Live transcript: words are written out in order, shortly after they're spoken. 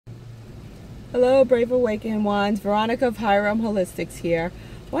Hello, Brave Awakened Ones. Veronica of Higher Realm Holistics here.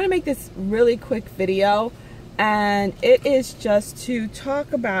 I want to make this really quick video, and it is just to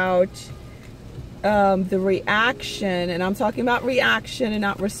talk about the reaction, and I'm talking about reaction and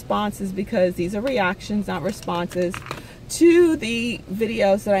not responses, because these are reactions, not responses, to the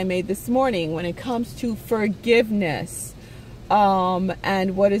videos that I made this morning when it comes to forgiveness,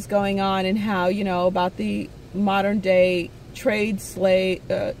 and what is going on, and how, you know, about the modern day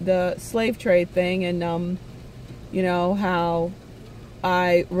the slave trade thing, and you know, how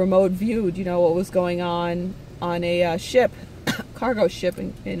I remote viewed, you know, what was going on a ship, cargo ship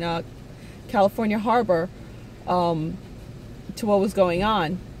in California Harbor, to what was going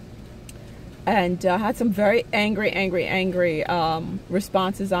on, and had some very angry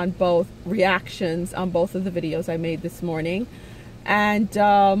responses on both, reactions on both of the videos I made this morning,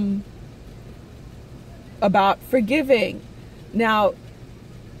 and about forgiving. Now,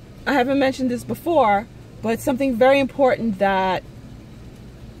 I haven't mentioned this before, but something very important that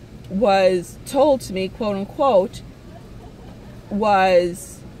was told to me, quote unquote,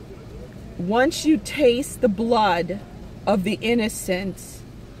 was once you taste the blood of the innocent,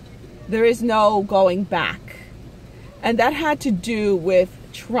 there is no going back. And that had to do with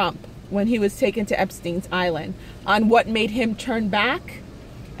Trump when he was taken to Epstein's Island, on what made him turn back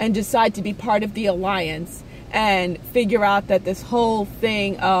and decide to be part of the alliance, and figure out that this whole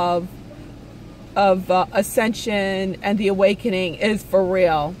thing of ascension and the awakening is for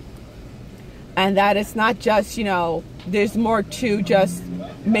real, and that it's not just, you know, there's more to just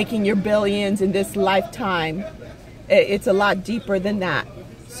making your billions in this lifetime. It's a lot deeper than that.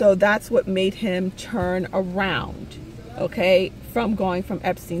 So that's what made him turn around, okay, from going from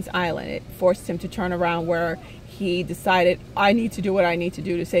Epstein's Island. It forced him to turn around, where he decided, I need to do what I need to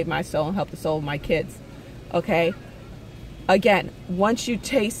do to save my soul and help the soul of my kids. Okay, again, once you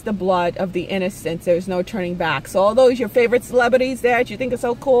taste the blood of the innocent, there's no turning back. So all those your favorite celebrities that you think are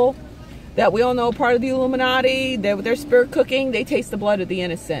so cool, that we all know are part of the Illuminati, they're spirit cooking, they taste the blood of the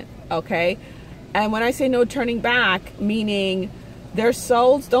innocent. Okay, and when I say no turning back, meaning their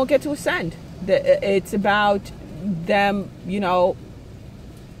souls don't get to ascend. It's about them, you know,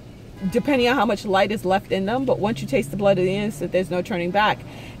 depending on how much light is left in them. But once you taste the blood of the innocent, there's no turning back.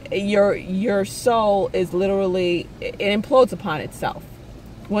 Your soul is literally, it implodes upon itself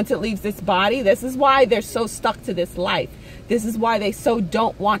once it leaves this body. This is why they're so stuck to this life. This is why they so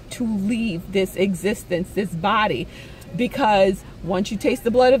don't want to leave this existence, this body, because once you taste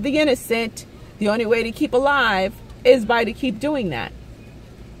the blood of the innocent, the only way to keep alive is by to keep doing that,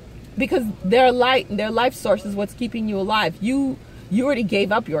 because their light and their life source is what's keeping you alive. You already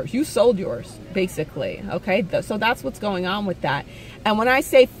gave up yours. You sold yours, basically. Okay, so that's what's going on with that. And when I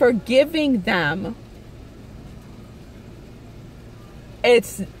say forgiving them,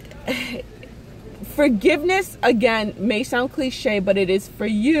 it's forgiveness, again, may sound cliche, but it is for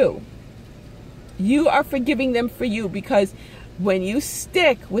you. You are forgiving them for you, because when you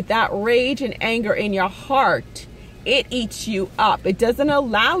stick with that rage and anger in your heart, it eats you up. It doesn't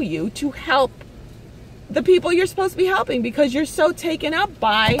allow you to help the people you're supposed to be helping, because you're so taken up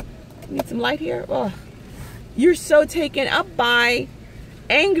by, need some light here? Ugh. You're so taken up by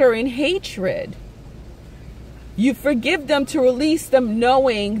anger and hatred. You forgive them to release them,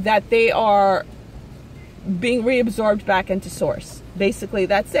 knowing that they are being reabsorbed back into source. Basically,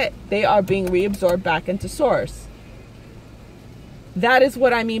 that's it. They are being reabsorbed back into source. That is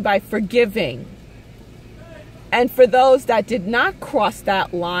what I mean by forgiving. And for those that did not cross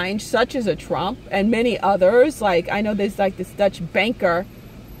that line, such as a Trump and many others, like I know there's like this Dutch banker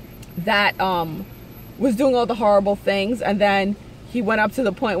that was doing all the horrible things, and then he went up to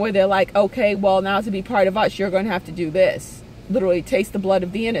the point where they're like, okay, well, now to be part of us, you're going to have to do this. Literally taste the blood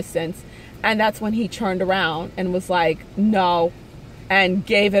of the innocents. And that's when he turned around and was like, no, and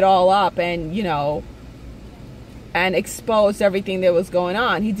gave it all up, and, you know, and exposed everything that was going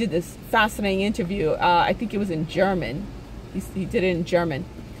on. He did this fascinating interview. I think it was in German. He did it in German.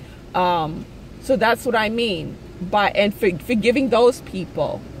 So that's what I mean by, and forgiving those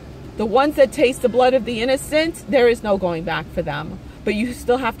people. The ones that taste the blood of the innocent, there is no going back for them. But you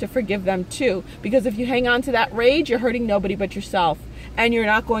still have to forgive them too. Because if you hang on to that rage, you're hurting nobody but yourself. And you're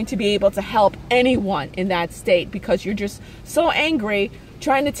not going to be able to help anyone in that state, because you're just so angry,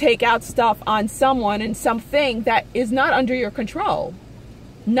 trying to take out stuff on someone and something that is not under your control.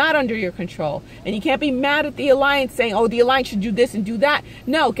 Not under your control. And you can't be mad at the alliance saying, oh, the alliance should do this and do that.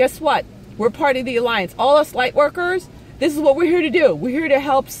 No, guess what? We're part of the alliance. All us light workers, this is what we're here to do. We're here to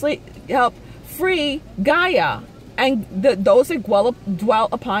help free Gaia and those that dwell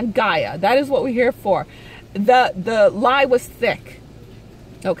upon Gaia. That is what we're here for. The lie was thick.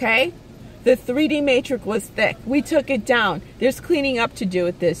 Okay? The 3D matrix was thick. We took it down. There's cleaning up to do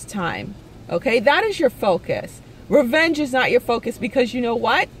at this time. Okay, that is your focus. Revenge is not your focus, because you know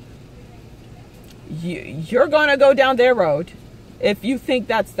what? You're gonna go down their road if you think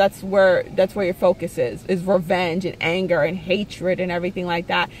that's where your focus is revenge and anger and hatred and everything like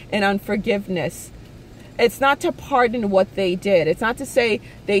that, and unforgiveness. It's not to pardon what they did. It's not to say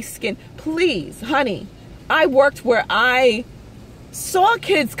they skinned. Please, honey, I worked where I saw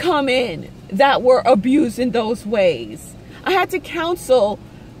kids come in that were abused in those ways. I had to counsel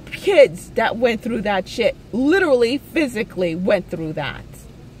kids that went through that shit. Literally, physically went through that.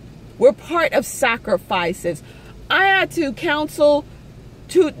 We're part of sacrifices. I had to counsel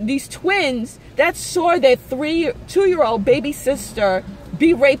these twins that saw their 2-year-old baby sister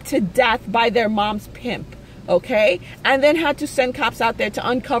be raped to death by their mom's pimp, okay? And then had to send cops out there to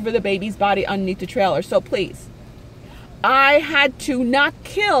uncover the baby's body underneath the trailer. So please, I had to not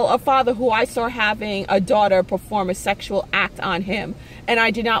kill a father who I saw having a daughter perform a sexual act on him. And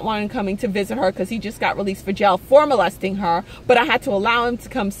I did not want him coming to visit her because he just got released for jail for molesting her. But I had to allow him to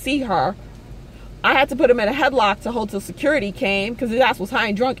come see her. I had to put him in a headlock to hold till security came, because his ass was high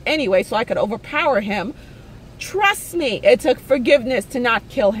and drunk anyway, so I could overpower him. Trust me, it took forgiveness to not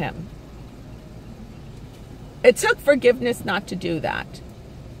kill him. It took forgiveness not to do that.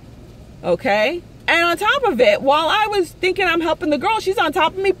 Okay? And on top of it, while I was thinking I'm helping the girl, she's on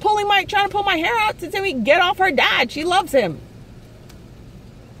top of me, trying to pull my hair out to tell me get off her dad. She loves him.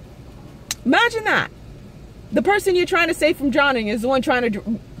 Imagine that. The person you're trying to save from drowning is the one trying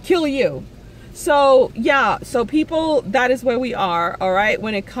to kill you. So, yeah. So people, that is where we are, all right,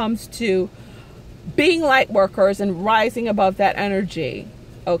 when it comes to being light workers and rising above that energy,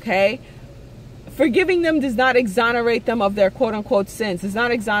 okay? Forgiving them does not exonerate them of their quote-unquote sins. Does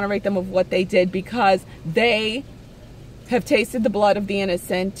not exonerate them of what they did, because they have tasted the blood of the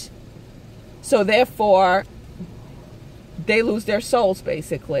innocent. So therefore, they lose their souls,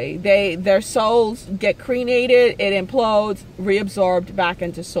 basically. Their souls get cremated, it implodes, reabsorbed back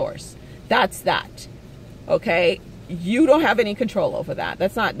into source. That's that. Okay? You don't have any control over that.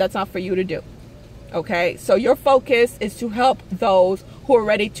 That's not for you to do. Okay? So your focus is to help those who are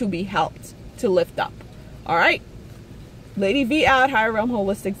ready to be helped, to lift up. All right? Lady V out,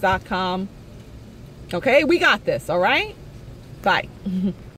 higherrealmholistics.com. Okay? We got this, all right? Bye.